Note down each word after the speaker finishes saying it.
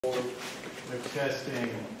They're testing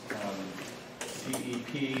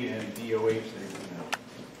DEP and DOH.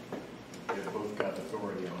 They've both got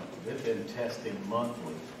authority on it. They've been testing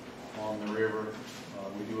monthly on the river.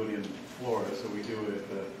 We do it in Florida, so we do it at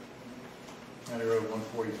the County Road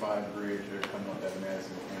 145 bridge. They're coming up at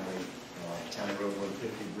Madison County. County Road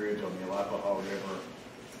 150 bridge on the Alapaha River,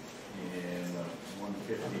 and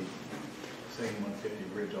 150, same 150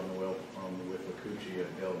 bridge on the Withlacoochee at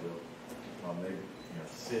Belleville.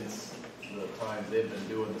 Since the time they've been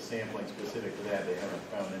doing the sampling specific to that, they haven't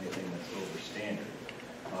found anything that's over standard.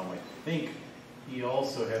 I think he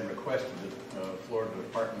also had requested the Florida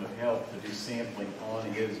Department of Health to do sampling on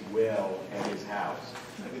his well at his house.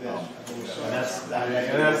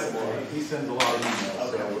 He sends a lot of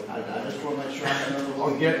emails. Okay. So I just want to make sure I remember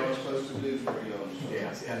what I was supposed to do for you.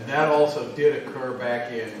 Yes, and that also did occur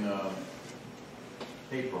back in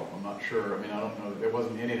April. I'm not sure. I mean, I don't know. There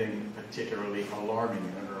wasn't anything particularly alarming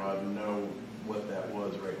in it, or I don't know what that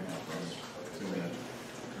was right now.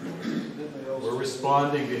 We're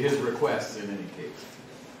responding to his requests in any case.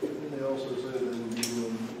 Didn't they also say they would be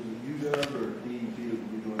doing, you guys or DEP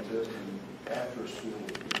would be doing testing after school?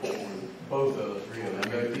 Both of the three of them.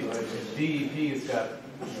 DEP has got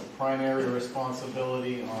primary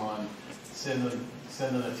responsibility on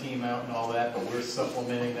sending a team out and all that, but we're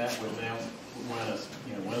supplementing that with them when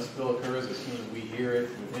a spill occurs. As soon as we hear it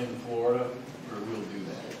within Florida, we'll do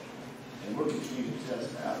that. And we'll continue to test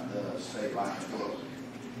out the state line flow.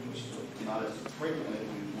 Not as frequently as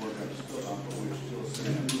we were going to spill on, but we're still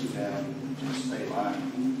sending down to the state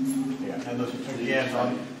line. Yeah, and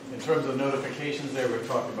again, in terms of notifications there, we've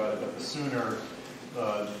talked about it, but the sooner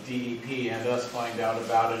the DEP and us find out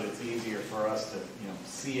about it, it's easier for us to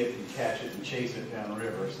see it and catch it and chase it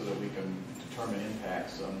downriver so that we can determine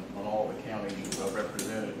impacts on all the counties we've got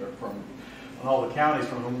represented, or on all the counties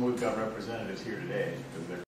from whom we've got representatives here today, because they're